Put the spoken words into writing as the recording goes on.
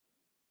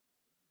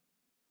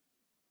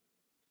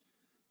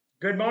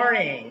Good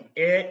morning.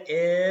 It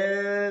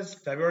is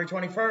February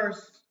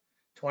 21st,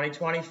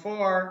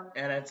 2024,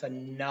 and it's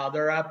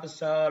another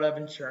episode of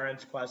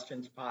Insurance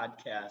Questions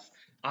Podcast.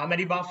 I'm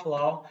Eddie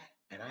Buffalo,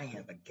 and I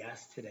have a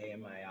guest today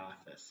in my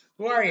office.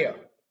 Who are you?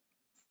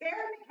 Sarah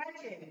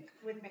McCutchan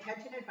with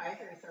McCutchan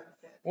Advisory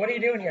Services. What are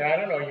you doing here? I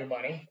don't know you,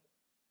 money.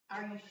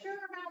 Are you sure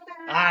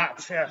about that?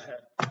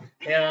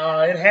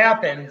 It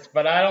happens,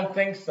 but I don't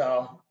think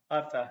so.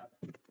 I'll have to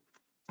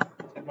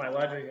check my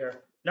ledger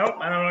here. Nope,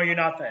 I don't owe you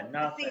nothing.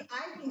 See,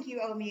 I think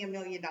you owe me $1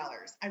 million.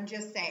 I'm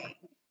just saying.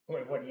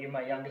 Wait, what are you,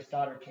 my youngest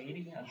daughter,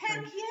 Katie?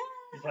 Heck yeah.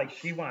 It's like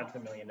she wants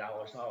 $1 million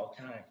all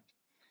the time.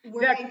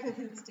 We're in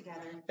cahoots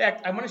together. In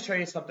fact, I'm going to show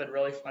you something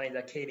really funny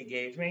that Katie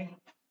gave me.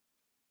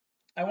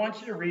 I want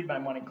you to read my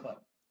money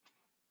clip.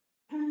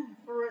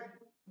 For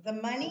the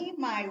money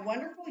my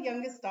wonderful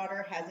youngest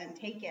daughter hasn't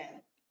taken.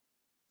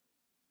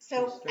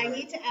 So I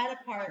need to add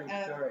a part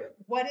of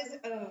what is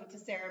owed to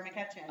Sarah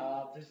McCutchan.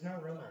 There's no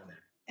room on there.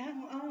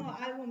 Oh,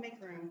 I will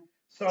make room.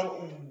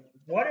 So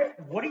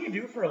what do you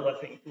do for a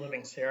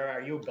living, Sarah?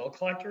 Are you a bill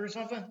collector or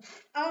something?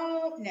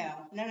 Oh,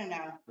 no.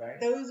 Right.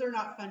 Those are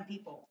not fun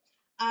people.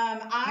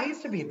 I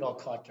used to be a bill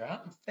collector.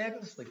 I'm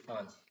fabulously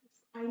fun.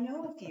 I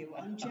know a few.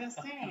 I'm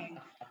just saying.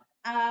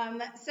 So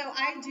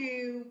I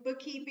do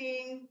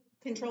bookkeeping,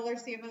 controller,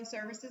 CFO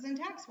services, and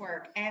tax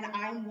work, and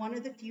I'm one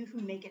of the few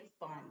who make it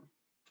fun.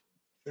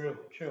 True.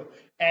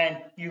 And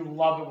you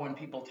love it when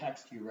people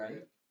text you,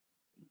 right?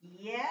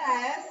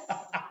 Yes.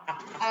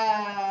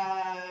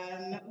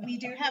 We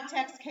do have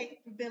text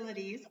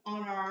capabilities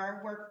on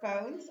our work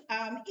phones.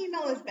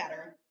 Email is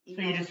better.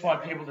 So you just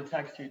want people to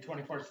text you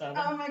 24/7?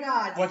 Oh my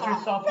God. What's your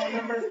cell phone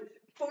number?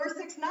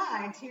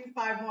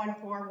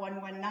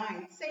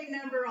 469-251-4119. Same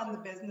number on the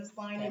business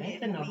line. That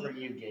ain't the number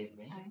you gave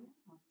me. I know.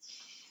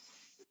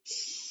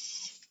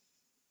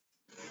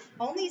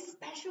 Only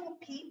special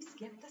peeps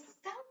get the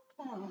cell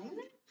phone.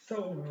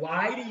 So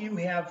why do you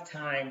have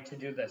time to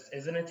do this?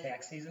 Isn't it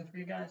tax season for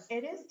you guys?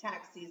 It is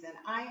tax season.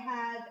 I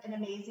have an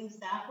amazing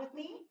staff with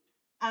me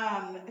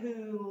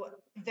who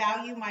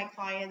value my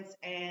clients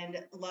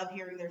and love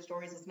hearing their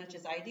stories as much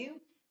as I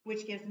do,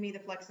 which gives me the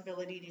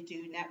flexibility to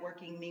do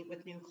networking, meet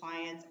with new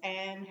clients,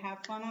 and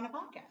have fun on a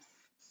podcast.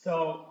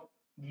 So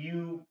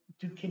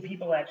can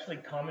people actually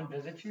come and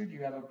visit you? Do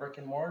you have a brick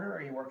and mortar?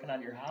 Are you working out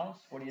of your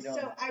house? What are you doing?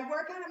 So I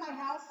work out of my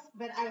house,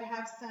 but I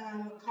have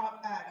some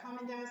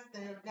common desk,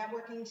 the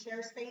networking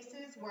share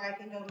spaces where I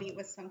can go meet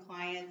with some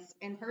clients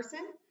in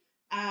person.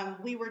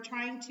 We were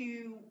trying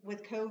to,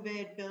 with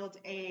COVID, build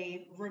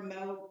a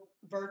remote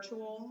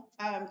virtual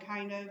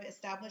kind of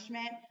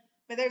establishment,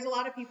 but there's a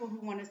lot of people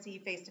who want to see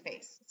face to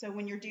face. So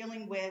when you're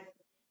dealing with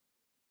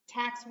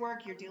tax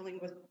work, you're dealing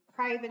with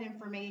private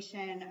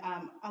information.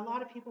 A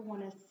lot of people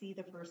want to see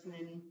the person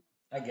and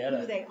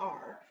who they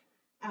are.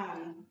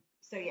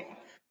 So yeah.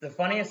 The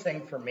funniest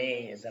thing for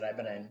me is that I've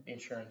been in the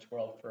insurance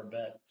world for a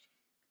bit,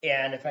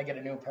 and if I get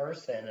a new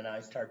person and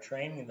I start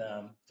training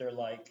them, they're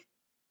like,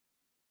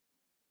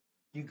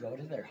 "You go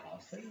to their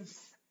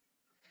houses?"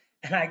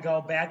 And I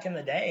go, back in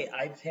the day,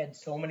 I've had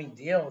so many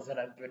deals that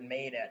have been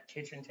made at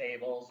kitchen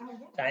tables,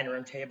 dining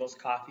room tables,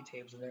 coffee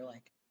tables, and they're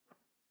like,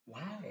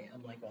 why?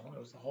 I'm like, well, it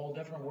was a whole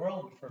different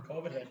world before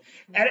COVID hit.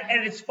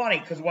 And it's funny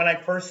because when I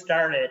first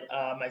started,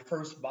 my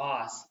first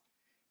boss,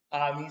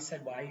 he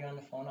said, why are you on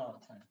the phone all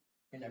the time?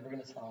 You're never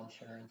going to sell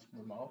insurance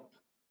remote?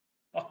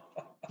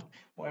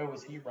 Boy,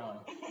 was he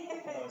wrong. And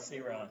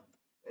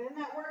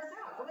that works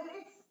out. I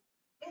mean,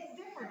 it's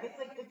different. It's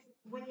like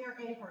when you're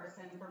in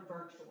person for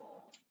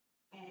virtual.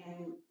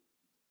 And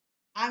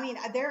I mean,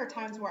 there are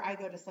times where I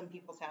go to some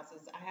people's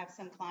houses. I have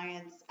some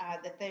clients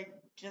that they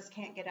just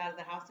can't get out of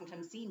the house and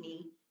come see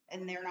me,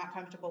 and they're not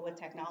comfortable with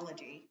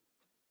technology.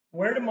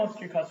 Where do most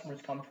of your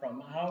customers come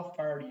from? How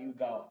far do you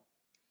go?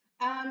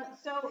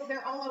 So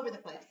they're all over the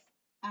place.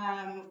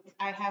 I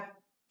have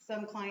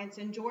some clients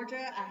in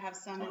Georgia. I have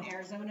some in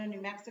Arizona, New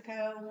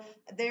Mexico.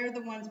 They're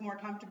the ones more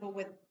comfortable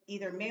with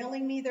either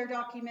mailing me their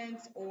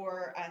documents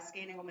or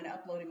scanning them and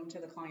uploading them to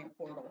the client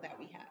portal that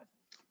we have.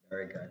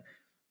 Very good.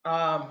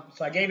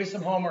 So I gave you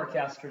some homework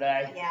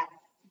yesterday. Yes.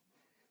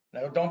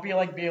 Now, don't be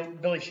like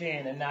Billy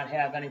Sheehan and not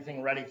have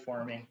anything ready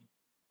for me.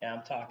 Yeah,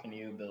 I'm talking to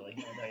you, Billy.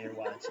 I know you're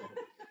watching.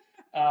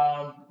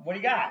 What do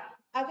you got?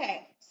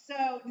 Okay,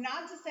 so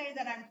not to say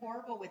that I'm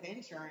horrible with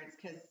insurance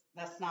because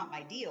that's not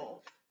my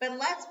deal, but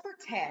let's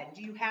pretend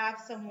you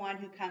have someone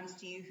who comes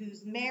to you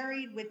who's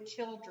married with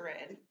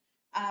children,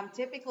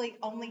 typically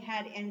only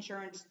had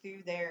insurance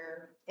through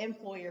their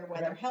employer,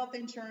 whether health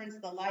insurance,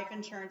 the life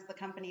insurance the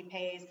company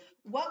pays.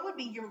 What would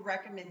be your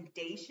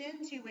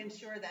recommendation to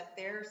ensure that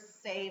they're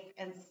safe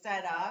and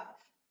set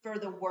up for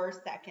the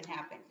worst that can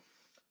happen?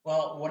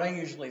 Well, what I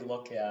usually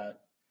look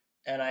at,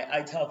 and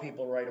I tell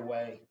people right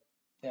away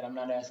that I'm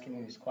not asking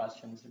you these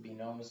questions to be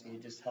nosy.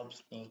 It just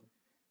helps me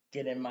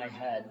get in my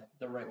head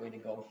the right way to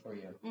go for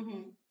you.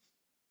 Mm-hmm.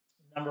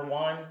 Number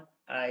one,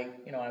 I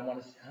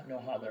want to know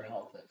how their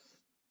health is.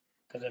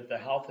 Because if their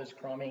health is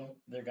crummy,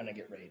 they're going to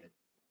get rated.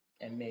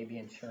 And maybe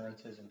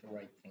insurance isn't the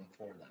right thing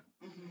for them.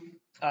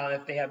 Mm-hmm.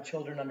 If they have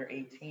children under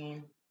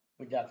 18,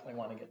 we definitely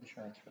want to get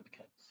insurance for the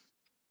kids.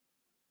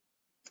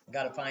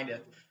 Got to find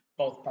if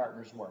both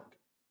partners work.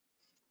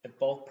 If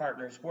both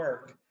partners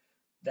work,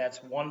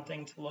 that's one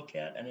thing to look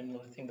at. And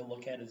another thing to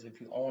look at is if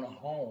you own a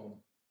home,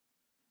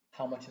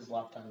 how much is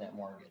left on that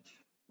mortgage?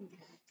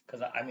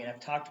 Because I mean, I've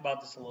talked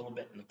about this a little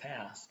bit in the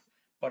past,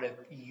 but if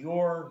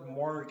your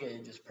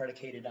mortgage is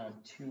predicated on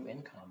two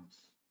incomes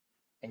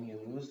and you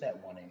lose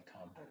that one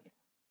income,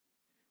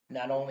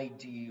 not only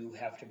do you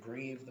have to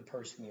grieve the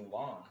person you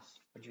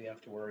lost, but you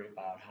have to worry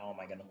about how am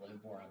I going to live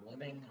where I'm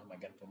living? How am I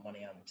going to put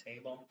money on the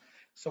table?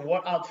 So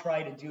what I'll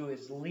try to do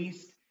is at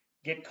least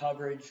get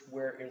coverage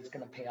where it's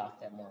going to pay off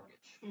that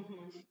mortgage.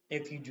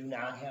 If you do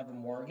not have a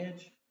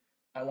mortgage,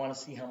 I want to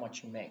see how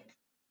much you make.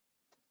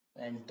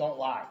 And don't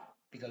lie,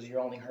 because you're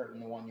only hurting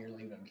the one you're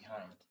leaving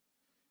behind.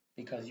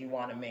 Because you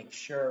want to make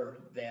sure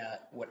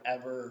that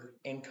whatever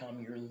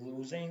income you're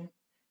losing,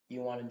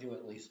 you want to do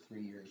at least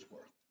 3 years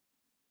worth.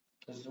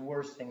 Because the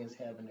worst thing is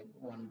having to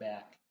run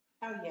back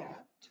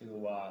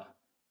to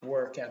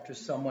work after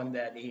someone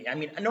that, I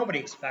mean, nobody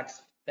expects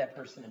that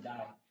person to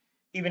die.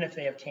 Even if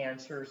they have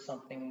cancer or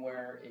something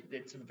where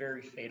it's a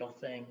very fatal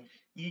thing,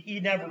 you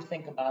never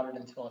think about it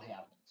until it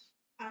happens.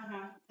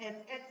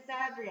 It's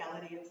sad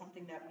reality. It's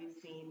something that we've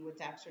seen with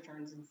tax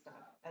returns and stuff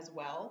as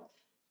well.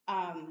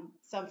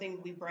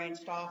 Something we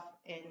branched off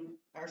and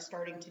are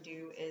starting to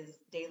do is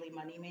daily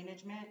money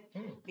management,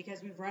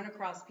 because we've run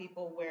across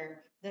people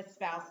where the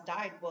spouse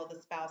died. Well, the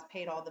spouse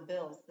paid all the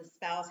bills. The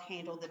spouse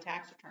handled the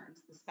tax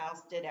returns. The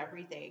spouse did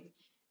everything.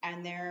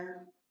 And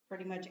they're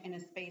pretty much in a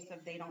space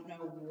of they don't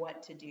know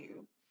what to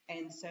do.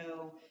 And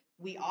so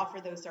we offer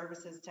those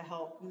services to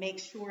help make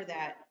sure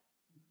that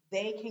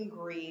they can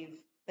grieve,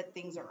 but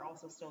things are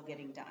also still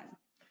getting done.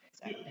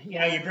 So,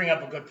 you bring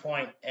up a good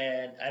point,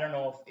 and I don't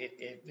know if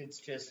it's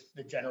just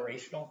the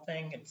generational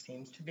thing. It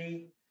seems to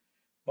be,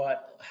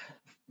 but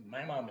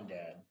my mom and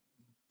dad,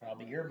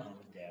 probably your mom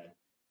and dad,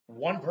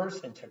 one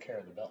person took care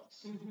of the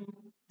bills.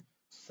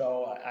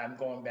 So I'm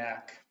going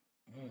back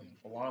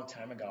a long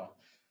time ago.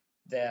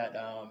 That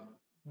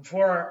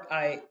before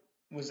I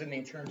was in the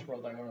insurance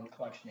world, I owned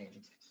collection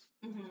agencies.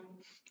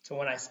 So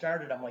when I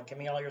started, I'm like, give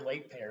me all your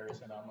late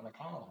payers, and I'm going to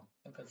call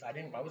them, because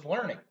I was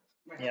learning,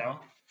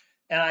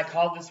 And I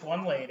called this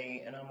one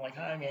lady, and I'm like,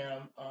 hi,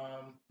 ma'am,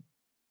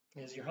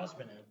 is your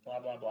husband in?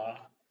 Blah, blah, blah.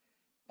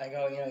 I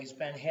go, he's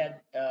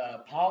had a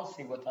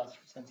policy with us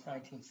since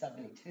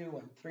 1972,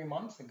 and 3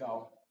 months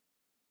ago,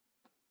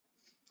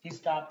 he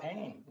stopped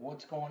paying.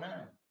 What's going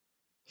on?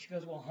 She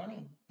goes, well,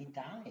 honey, he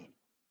died.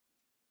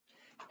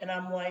 And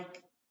I'm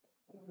like,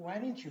 why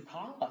didn't you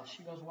call us?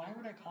 She goes, why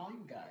would I call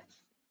you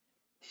guys?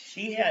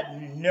 She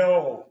had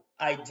no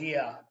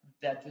idea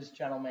that this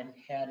gentleman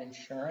had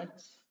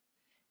insurance.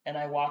 And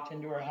I walked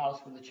into her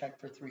house with a check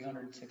for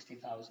 $360,000.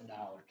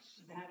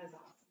 That is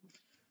awesome.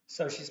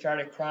 So she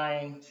started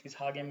crying. She's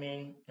hugging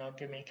me,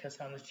 give me a kiss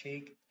on the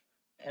cheek.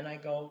 And I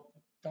go,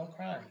 don't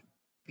cry,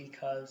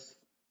 because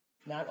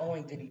not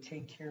only did he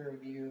take care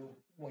of you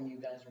when you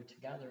guys were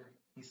together,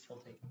 he's still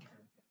taking care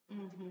of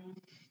you.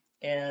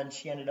 And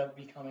she ended up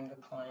becoming a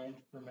client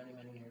for many,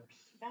 many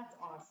years. That's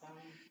awesome.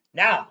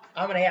 Now,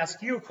 I'm going to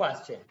ask you a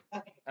question.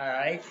 Okay. All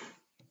right.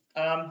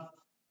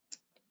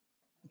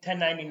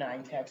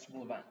 1099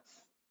 taxable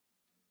events.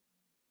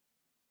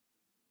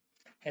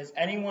 Has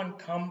anyone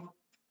come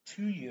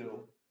to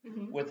you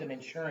with an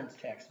insurance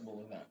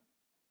taxable event?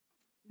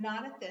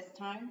 Not at this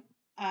time.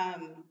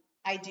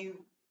 I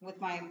do with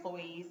my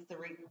employees.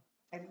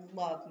 I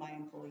love my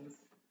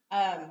employees.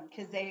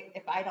 Because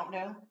if I don't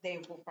know, they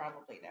will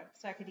probably know.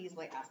 So I could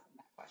easily ask them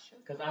that question.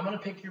 Because I'm going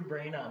to pick your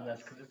brain on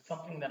this, because it's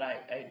something that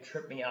I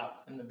tripped me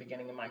up in the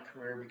beginning of my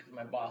career, because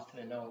my boss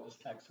didn't know it was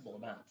taxable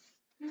events.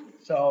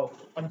 So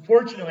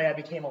unfortunately, I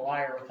became a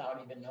liar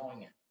without even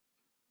knowing it.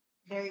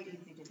 Very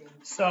easy to do.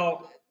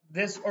 So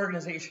this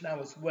organization I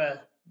was with,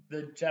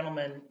 the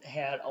gentleman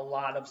had a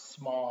lot of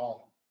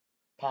small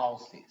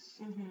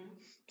policies.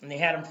 And they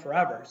had them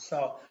forever.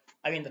 So,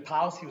 I mean, the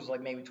policy was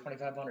like maybe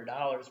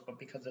 $2,500, but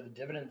because of the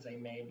dividends they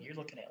made, you're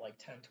looking at like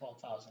 $10,000,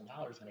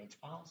 $12,000 on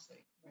each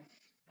policy. Right.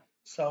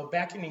 So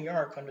back in New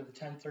York, under the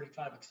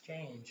 1035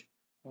 exchange,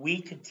 we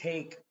could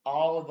take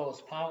all of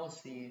those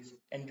policies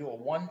and do a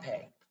one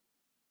pay.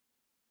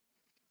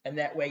 And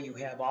that way you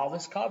have all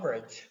this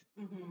coverage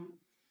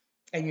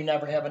and you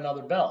never have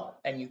another bill,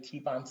 and you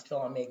keep on still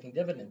on making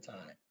dividends on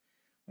it.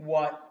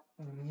 What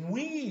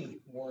we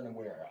weren't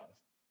aware of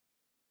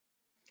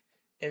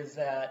is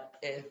that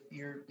if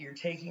you're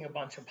taking a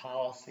bunch of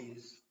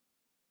policies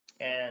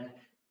and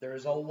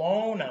there's a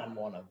loan on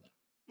one of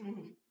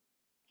them,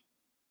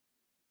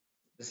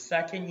 the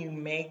second you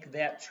make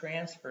that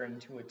transfer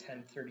into a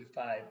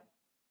 1035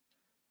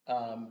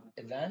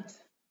 event,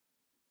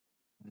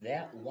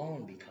 that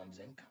loan becomes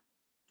income.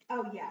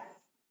 Oh, yes.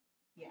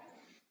 Yes.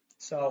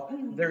 So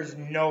there's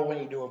no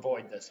way to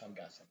avoid this, I'm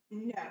guessing.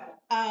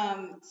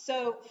 No.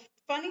 So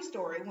funny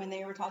story, when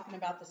they were talking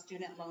about the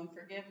student loan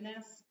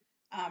forgiveness,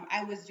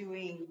 I was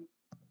doing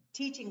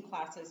teaching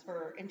classes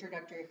for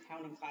introductory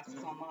accounting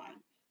classes online.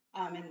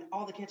 And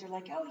all the kids are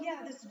like, oh,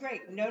 yeah, this is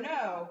great.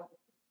 No.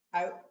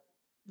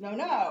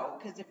 No,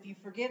 because if you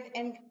forgive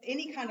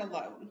any kind of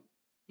loan,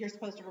 you're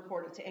supposed to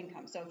record it to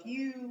income. So if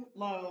you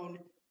loan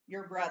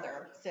your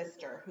brother,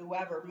 sister,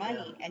 whoever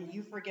money, and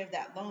you forgive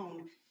that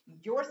loan,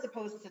 you're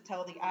supposed to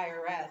tell the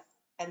IRS,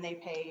 and they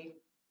pay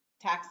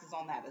taxes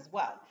on that as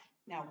well.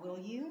 Now, will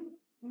you?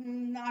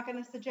 Not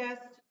going to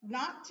suggest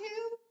not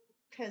to,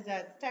 because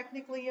that's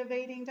technically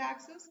evading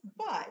taxes,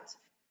 but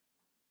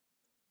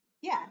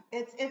yeah,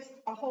 it's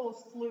a whole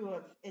slew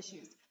of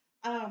issues.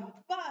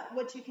 But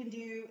what you can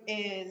do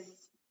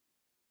is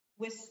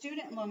with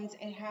student loans,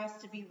 it has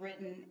to be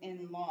written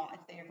in law if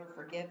they ever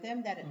forgive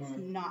them that it's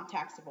not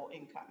taxable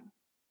income.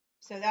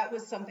 So that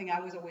was something I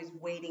was always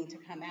waiting to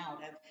come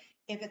out of.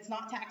 If it's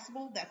not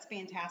taxable, that's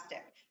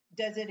fantastic.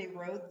 Does it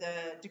erode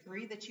the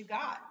degree that you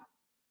got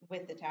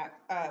with the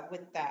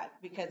with that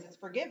because it's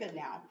forgiven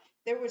now?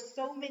 There were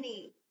so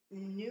many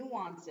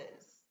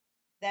nuances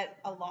that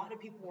a lot of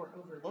people were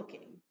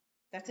overlooking.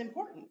 That's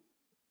important.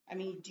 I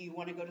mean, do you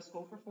want to go to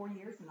school for 4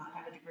 years and not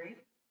have a degree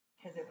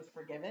because it was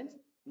forgiven?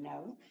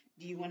 No.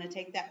 Do you want to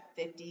take that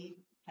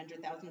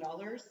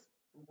 $100,000,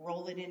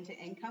 roll it into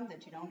income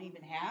that you don't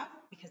even have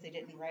because they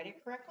didn't write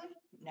it correctly?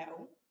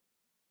 No.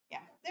 Yeah,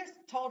 there's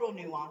total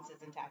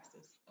nuances in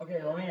taxes.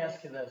 Okay, let me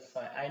ask you this.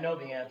 I know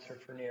the answer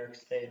for New York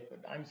State, but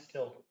I'm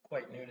still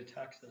quite new to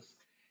Texas.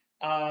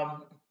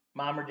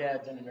 Mom or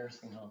dad's in a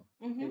nursing home.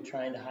 You're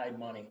trying to hide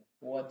money.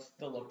 What's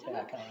the look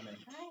back on it?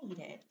 Hide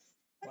it.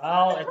 That's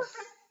Well, not the it's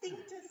correct thing to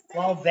say.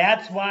 well,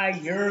 that's why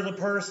you're the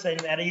person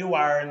that you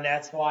are, and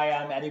that's why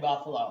I'm Eddie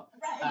Buffalo.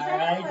 Right, All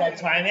right, exactly.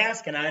 that's why I'm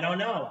asking. I don't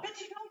know. But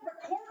you don't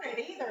record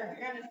it either if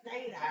you're going to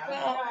say that.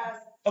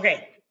 Well,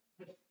 okay.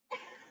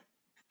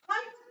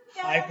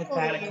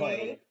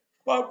 Hypothetically.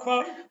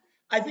 Quote.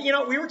 I think,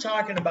 we were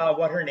talking about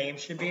what her name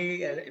should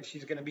be if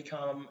she's going to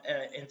become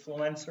an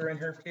influencer in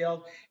her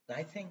field. And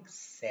I think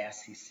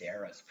Sassy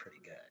Sarah's pretty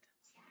good.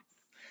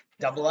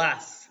 Double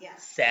S. Yeah.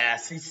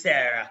 Sassy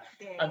Sarah.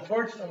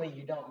 Unfortunately,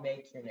 you don't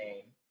make your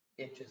name.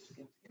 It just.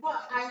 Well,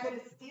 I'm going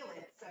to steal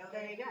it, so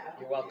there you go.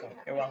 You're welcome.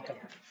 You're welcome.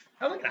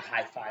 I'm not going to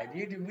high five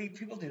you. Do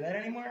people do that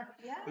anymore?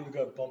 Yeah. We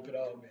go bump it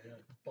out, man.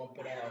 Bump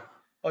it out.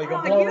 Oh, you're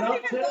going to blow it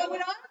up too? Blow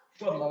it up?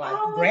 Well,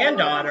 my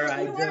granddaughter,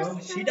 I do.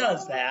 She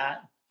does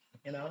that,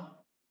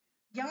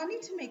 Y'all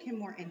need to make him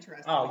more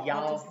interesting. Oh,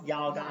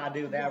 y'all gotta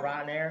do that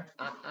right there.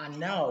 I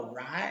know,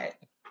 right?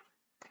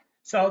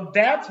 So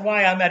that's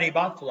why I'm Eddie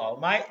Buffalo.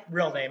 My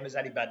real name is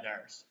Eddie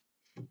Bednarz.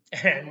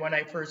 And when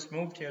I first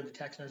moved here, the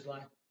Texans were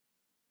like,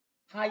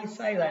 how you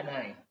say that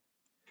name?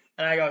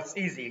 And I go, it's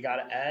easy. You got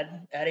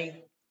an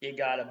Eddie, you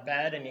got a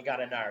Bed, and you got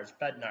a Nars.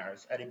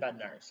 Bednarz, Eddie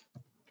Bednarz.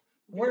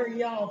 Where are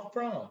y'all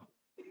from?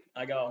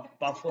 I go,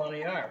 Buffalo, New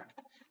York.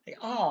 They,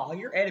 oh,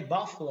 you're Eddie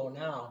Buffalo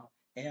now.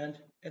 And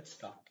it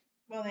stuck.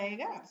 Well, there you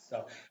go.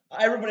 So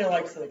everybody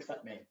likes it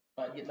except me.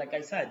 But like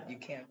I said, you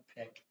can't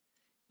pick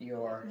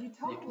your You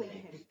totally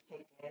nickname. can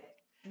pick it.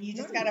 You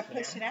just got to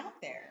push it out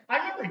there. I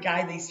remember a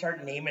guy, they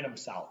started naming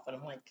himself. And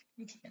I'm like,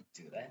 you can't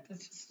do that.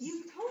 That's just...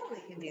 You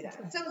totally can do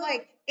that. So,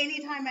 like,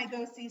 anytime I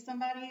go see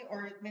somebody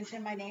or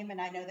mention my name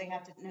and I know they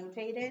have to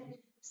notate it,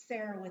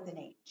 Sarah with an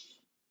H.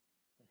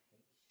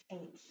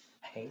 H.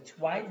 H?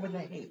 Why with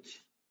a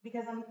H?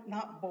 Because I'm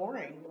not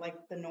boring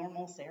like the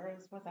normal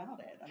Sarahs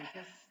without it. I'm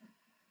just...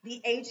 The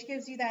H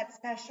gives you that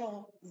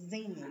special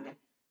zing.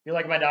 You're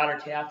like my daughter,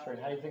 Catherine.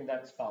 How do you think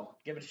that's spelled?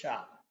 Give it a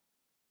shot.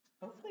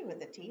 Hopefully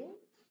with a T.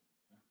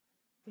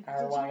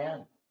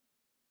 R-Y-N.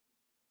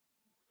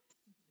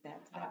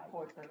 That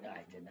poor girl.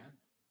 I did not.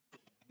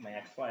 My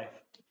ex-wife.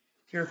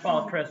 It's your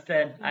fault,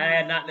 Kristen. I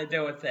had nothing to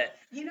do with it.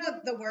 You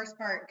know the worst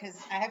part, because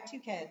I have 2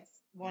 kids.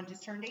 One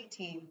just turned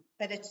 18,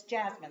 but it's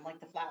Jasmine, like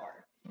the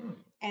flower.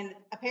 And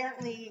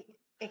apparently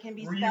it can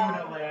be spelled... Were you an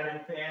Atlanta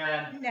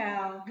fan?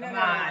 No. Come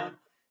on.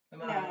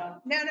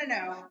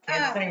 No.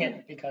 Can't sing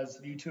it because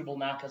YouTube will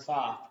knock us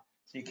off.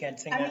 So you can't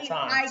sing that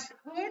song. I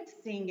could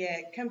sing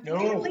it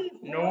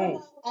completely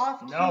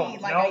off key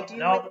I do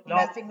with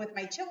messing with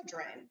my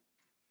children.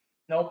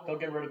 Nope, they'll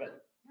get rid of it.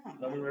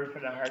 They'll get rid of it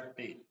in a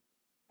heartbeat.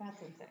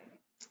 That's insane.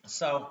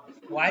 So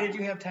why did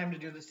you have time to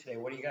do this today?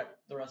 What do you got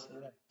the rest of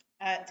the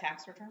day?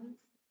 Tax returns.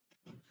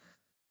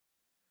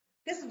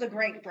 This is a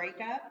great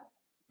breakup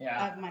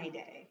of my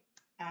day.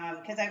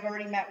 Because I've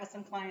already met with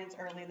some clients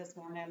early this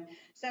morning.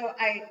 So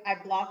I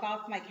block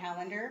off my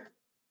calendar.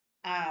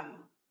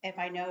 If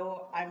I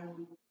know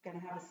I'm going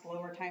to have a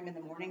slower time in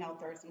the morning, I'll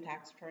throw some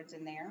tax returns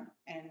in there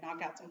and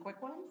knock out some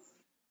quick ones.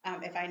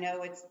 If I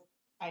know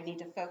I need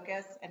to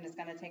focus and it's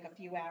going to take a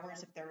few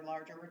hours, if they're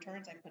larger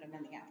returns, I put them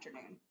in the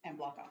afternoon and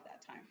block off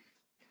that time.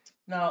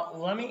 Now,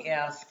 let me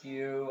ask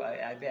you,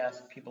 I've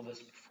asked people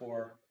this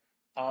before.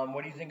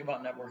 What do you think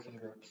about networking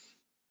groups?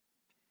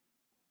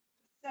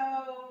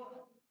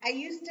 So I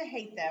used to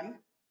hate them.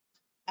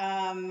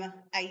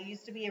 I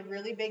used to be a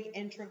really big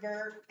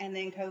introvert, and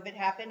then COVID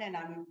happened, and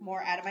I'm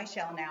more out of my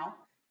shell now.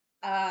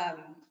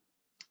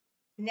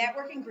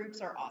 Networking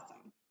groups are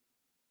awesome.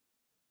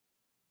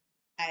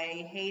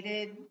 I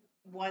hated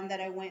one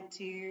that I went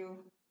to.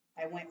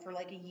 I went for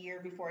like a year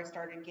before I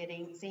started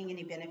seeing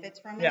any benefits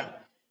from it.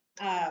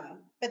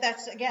 But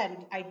that's,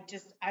 again,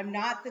 I'm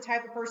not the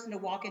type of person to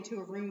walk into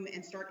a room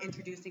and start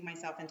introducing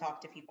myself and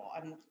talk to people.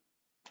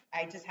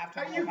 I just have to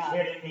Are warm you up.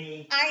 kidding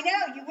me? I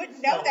know, you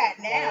wouldn't know So that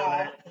full of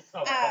now. it.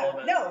 So full of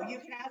it. No, you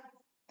can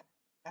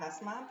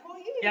ask my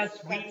employees.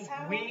 Yes,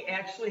 we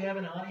actually have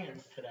an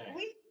audience today.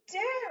 We do,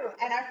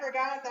 and I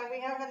forgot that we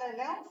haven't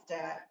announced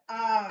it.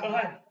 Go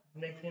ahead,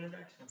 make the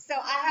introduction. So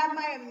I have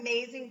my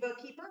amazing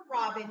bookkeeper,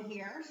 Robin,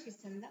 here. She's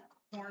in the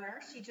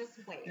corner. She just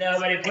waits.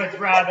 Nobody puts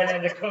Robin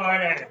in the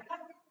corner.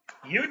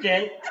 You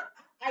did.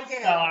 I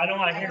did. So I don't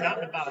want to hear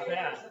nothing about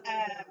that.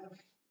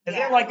 Is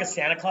there like a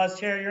Santa Claus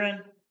chair you're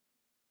in?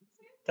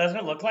 Doesn't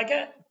it look like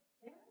it?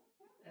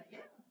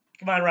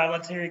 Come on, Rob,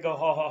 let's hear you go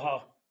ho ho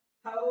ho.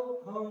 Ho,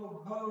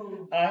 ho,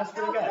 ho. That's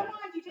pretty good. Come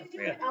on, you didn't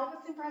do an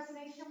Elvis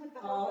impersonation with the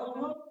ho, ho,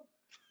 ho.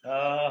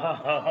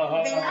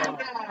 Oh. There you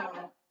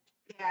go.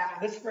 Yeah.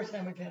 This is the first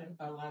time we've had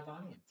a live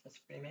audience. That's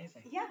pretty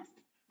amazing. Yes.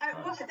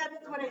 Well,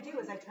 that's what I do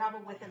is I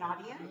travel with an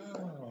audience.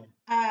 Oh.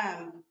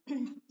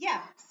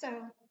 Yeah,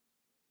 so.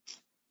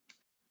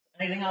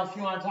 Anything else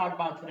you want to talk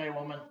about today,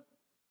 woman?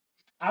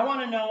 I want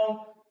to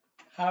know,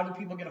 how do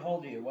people get a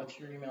hold of you? What's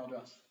your email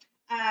address?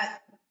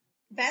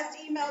 Best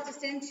email to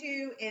send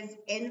to is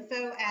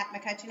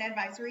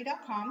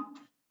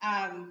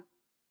info@McCutchanadvisory.com.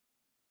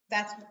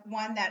 That's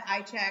one that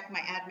I check,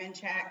 my admin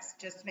checks,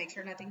 just to make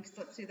sure nothing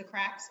slips through the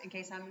cracks in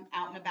case I'm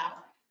out and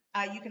about.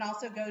 You can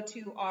also go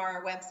to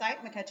our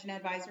website,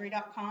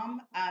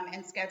 McCutchanadvisory.com,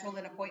 and schedule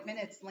an appointment.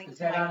 It's linked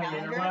to my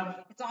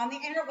calendar. It's on the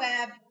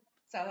interweb.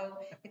 So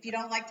if you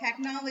don't like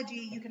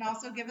technology, you can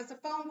also give us a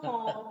phone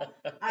call.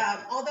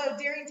 Although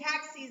during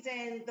tax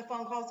season, the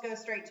phone calls go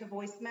straight to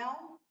voicemail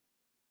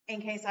in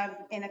case I'm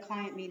in a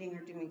client meeting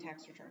or doing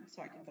tax returns,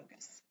 so I can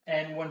focus.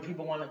 And when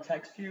people want to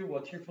text you,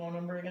 what's your phone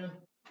number again?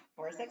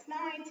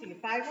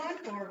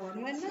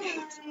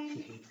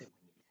 469-251-4119.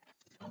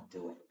 Don't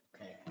do it.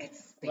 Okay.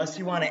 Unless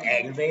you want to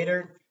aggravate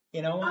her,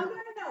 you know what? Oh,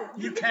 no.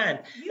 You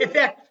can. In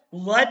fact,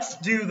 let's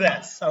do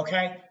this,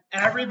 okay?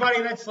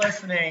 Everybody that's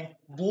listening,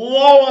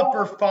 blow up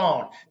her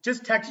phone.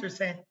 Just text her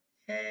saying,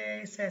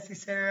 hey, Sassy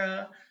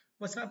Sarah,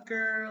 what's up,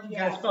 girl? You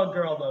gotta spell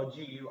girl, though,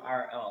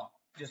 G-U-R-L,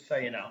 just so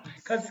you know.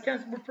 Because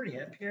we're pretty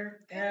hip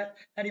here at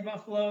Eddie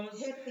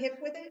Buffalo's. Hip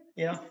with it?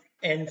 You know,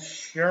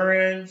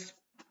 insurance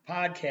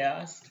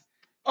podcast.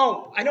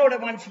 Oh, I know what I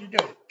wanted you to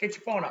do. Get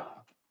your phone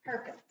up.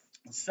 Perfect.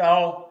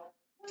 So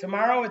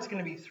tomorrow it's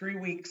going to be 3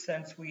 weeks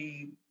since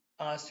we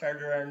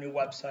started our new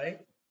website,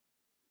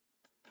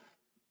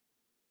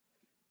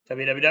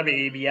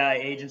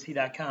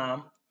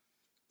 www.ebiagency.com,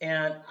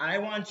 and I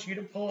want you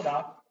to pull it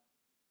up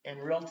in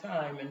real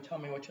time and tell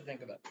me what you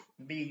think of it.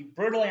 Be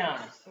brutally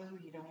honest. Oh,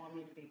 you don't want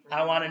me to be brutally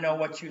I want to know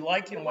what you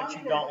like and what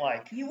you don't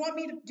like. You want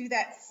me to do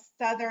that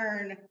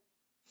southern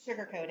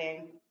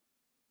sugarcoating.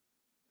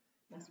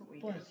 That's what we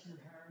do. Bless your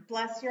heart.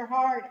 Bless your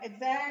heart.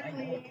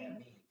 Exactly. I know what that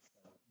means.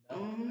 So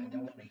no, I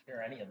don't want to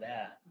hear any of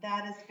that.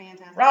 That is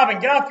fantastic. Robin,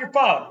 get off your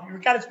phone.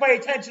 You've got to pay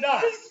attention to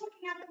us. She's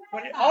looking at the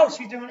website. Oh,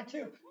 she's doing it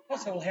too. Oh,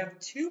 so we'll have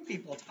two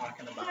people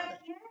talking about it.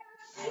 She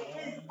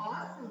is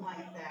awesome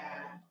like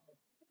that.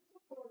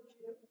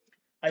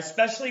 I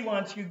especially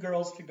want you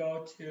girls to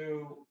go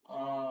to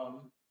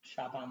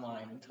shop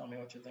online and tell me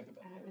what you think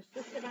about it. I was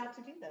just about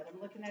to do that. I'm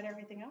looking at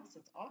everything else.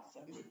 It's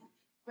awesome.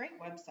 Great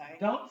website.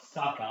 Don't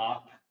suck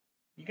up.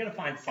 You're going to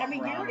find something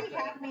you wrong already with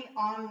have me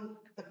on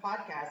the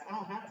podcast. I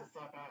don't have to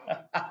suck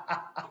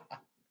up.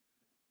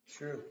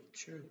 True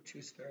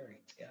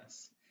story.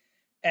 Yes.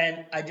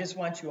 And I just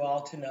want you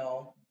all to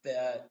know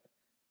that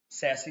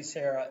Sassy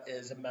Sarah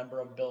is a member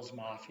of Bills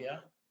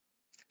Mafia.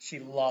 She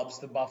loves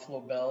the Buffalo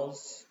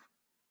Bills.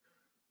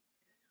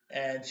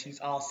 And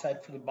she's all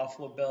set for the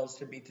Buffalo Bills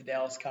to beat the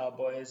Dallas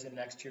Cowboys in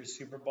next year's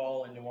Super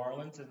Bowl in New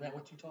Orleans. Isn't that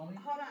what you told me?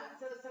 Hold on.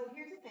 So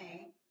here's the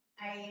thing.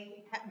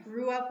 I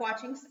grew up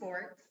watching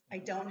sports. I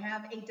don't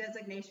have a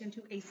designation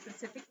to a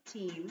specific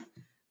team.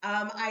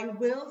 I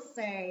will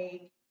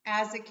say,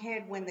 as a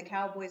kid, when the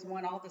Cowboys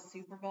won all the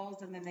Super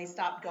Bowls and then they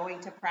stopped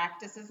going to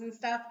practices and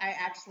stuff, I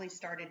actually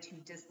started to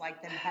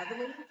dislike them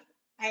heavily.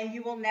 And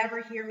you will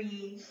never hear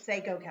me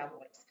say "Go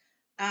Cowboys,"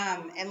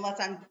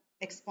 unless I'm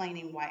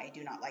explaining why I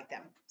do not like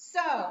them.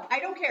 So I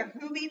don't care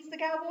who beats the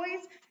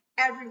Cowboys.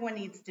 Everyone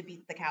needs to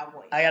beat the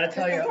Cowboys. I got to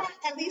tell you. Is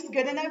that at least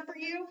good enough for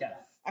you? Yes.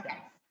 Okay.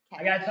 Yes.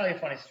 I got to tell you a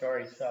funny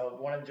story. So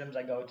one of the gyms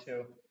I go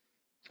to,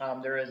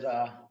 there is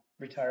a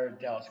retired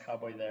Dallas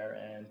Cowboy there,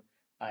 and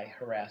I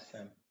harass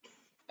him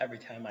every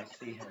time I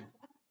see him.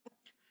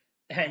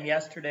 And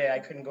yesterday I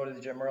couldn't go to the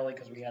gym early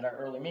because we had our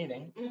early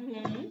meeting.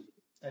 Mm-hmm.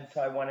 And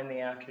so I went in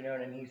the afternoon,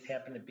 and he's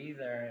happened to be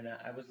there, and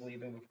I was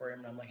leaving before him,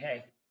 and I'm like,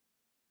 hey,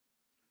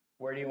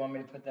 where do you want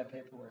me to put that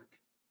paperwork?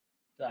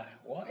 He's like,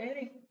 what,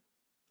 Eddie?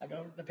 I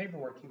go, the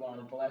paperwork he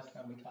wanted the last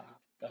time we talked.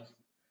 He goes,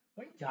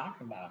 what are you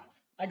talking about?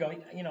 I go,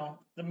 you know,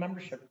 the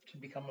membership to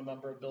become a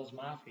member of Bill's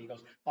Mafia. He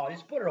goes, oh,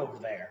 just put it over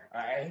there,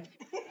 all right?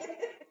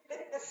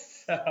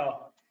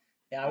 So,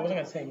 yeah, I wasn't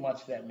going to say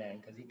much to that man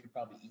because he could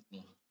probably eat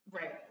me.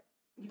 Right.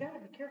 You got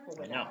to be careful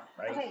with I know,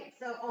 right? Okay,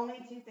 so only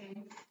two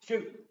things.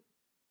 Shoot.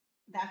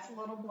 That's a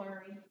little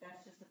blurry.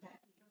 That's just a pet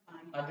peeve of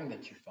mine. I think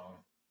that's your phone.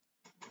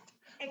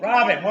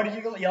 Robin, what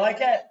did you like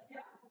it?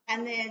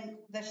 And then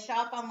the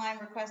shop online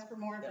request for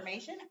more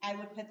information, I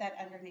would put that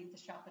underneath the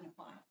shop and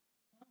apply.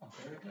 Oh,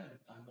 very good.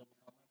 Oh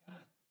my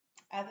God.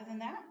 Other than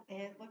that,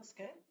 it looks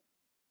good.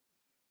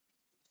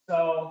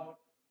 So,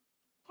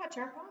 Watch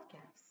our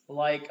podcast.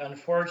 like,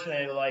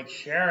 unfortunately, like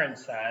Sharon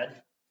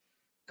said,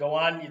 go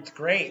on. It's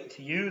great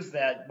to use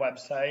that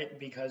website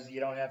because you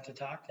don't have to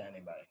talk to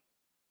anybody.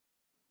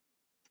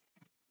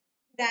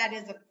 That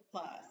is a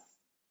plus.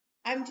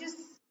 I'm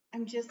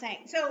just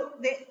saying. So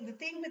the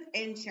thing with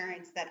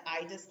insurance that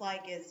I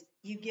dislike is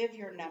you give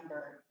your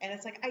number and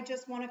it's like, I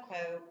just want a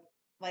quote.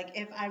 Like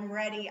if I'm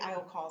ready, I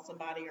will call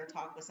somebody or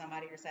talk with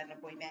somebody or set an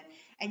appointment.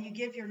 And you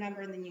give your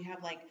number and then you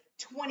have like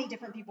 20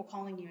 different people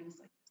calling you and it's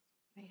like,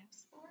 I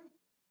asked for it.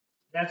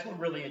 That's what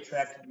really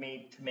attracted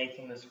me to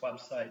making this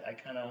website. I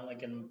kind of,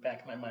 like in the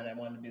back of my mind, I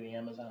wanted to be the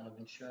Amazon of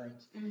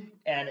insurance.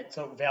 And it's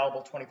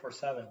available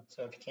 24/7.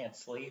 So if you can't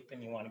sleep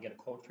and you want to get a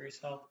quote for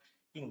yourself,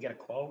 you can get a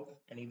quote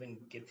and even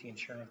get the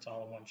insurance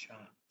all in one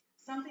shot.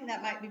 Something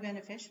that might be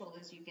beneficial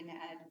is you can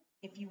add,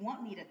 if you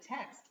want me to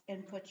text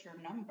and put your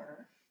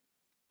number.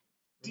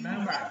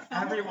 Remember,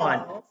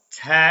 everyone,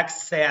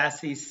 text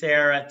Sassy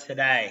Sarah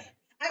today.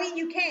 I mean,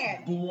 you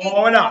can.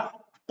 Blow it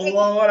up.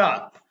 Blow it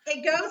up.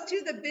 It goes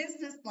to the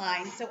business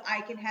line so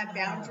I can have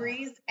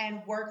boundaries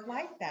and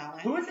work-life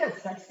balance. Who is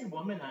that sexy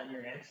woman on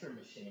your answer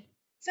machine?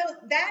 So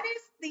that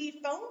is the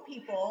phone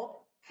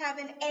people have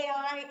an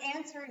AI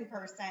answering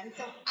person,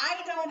 so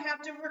I don't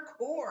have to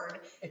record.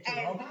 It's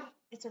a robot?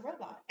 It's a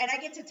robot. And I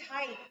get to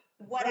type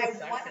what I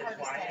want her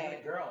to say.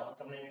 A girl.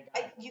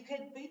 You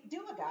could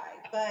do a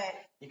guy, but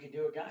you could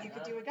do a guy. You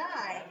could do a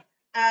guy.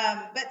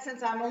 But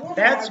since I'm a woman,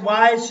 that's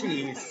why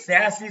she's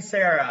Sassy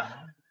Sarah.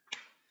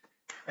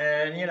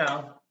 And you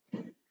know.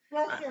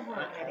 Bless your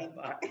heart, Eddie.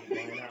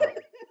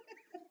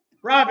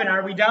 Robin,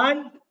 are we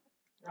done?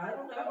 I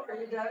don't know. Are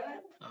you done?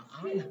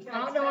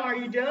 I don't know. Are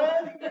you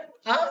done?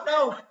 I don't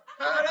know.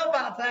 I don't know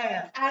about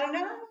that. I don't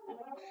know.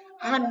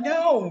 I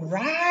know,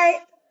 right?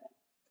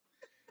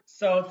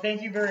 So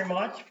thank you very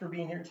much for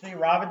being here today.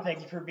 Robin,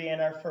 thank you for being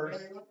our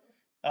first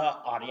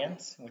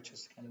audience, which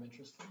is kind of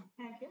interesting.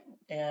 Heck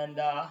yeah. And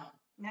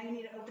now you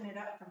need to open it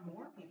up for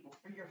more people,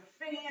 for your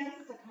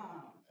fans to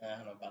come. I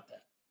don't know about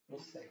that. We'll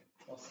see.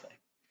 We'll see.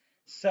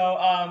 So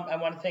I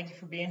want to thank you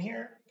for being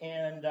here,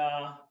 and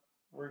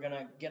we're going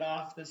to get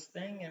off this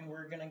thing, and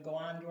we're going to go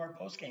on to our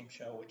post-game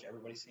show, which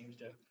everybody seems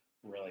to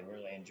really,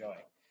 really enjoy.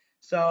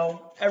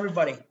 So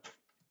everybody,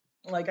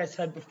 like I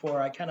said before,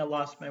 I kind of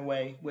lost my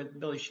way with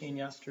Billy Sheen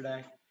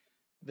yesterday,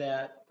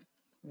 that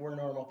we're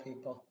normal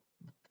people.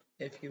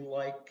 If you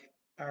like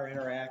our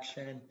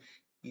interaction,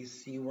 you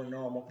see we're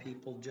normal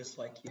people just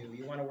like you.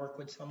 You want to work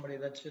with somebody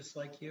that's just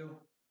like you?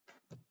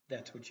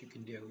 That's what you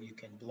can do. You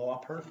can blow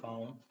up her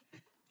phone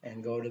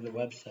and go to the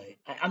website.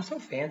 I'm so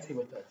fancy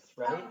with this,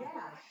 right? Oh,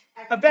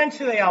 yeah.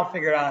 Eventually, I'll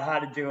figure out how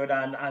to do it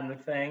on the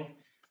thing.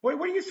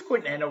 What are you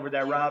squinting at over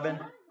there, Robin?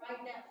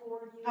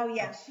 Oh,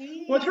 yeah.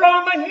 What's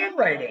wrong with my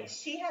handwriting?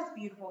 She has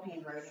beautiful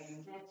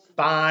handwriting.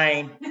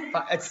 Fine.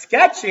 It's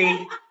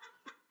sketchy.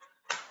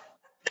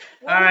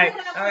 All right.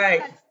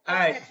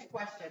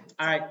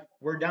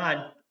 We're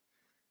done.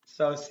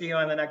 So see you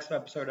on the next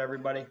episode,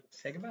 everybody.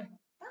 Say goodbye.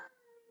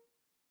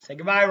 Say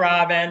goodbye,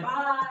 Robin.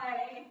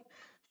 Bye.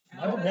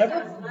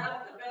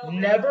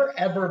 Never,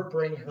 ever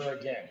bring her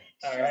again.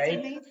 All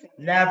right?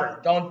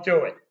 Never. Don't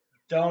do it.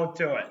 Don't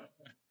do it.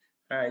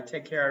 All right.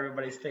 Take care,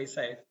 everybody. Stay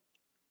safe.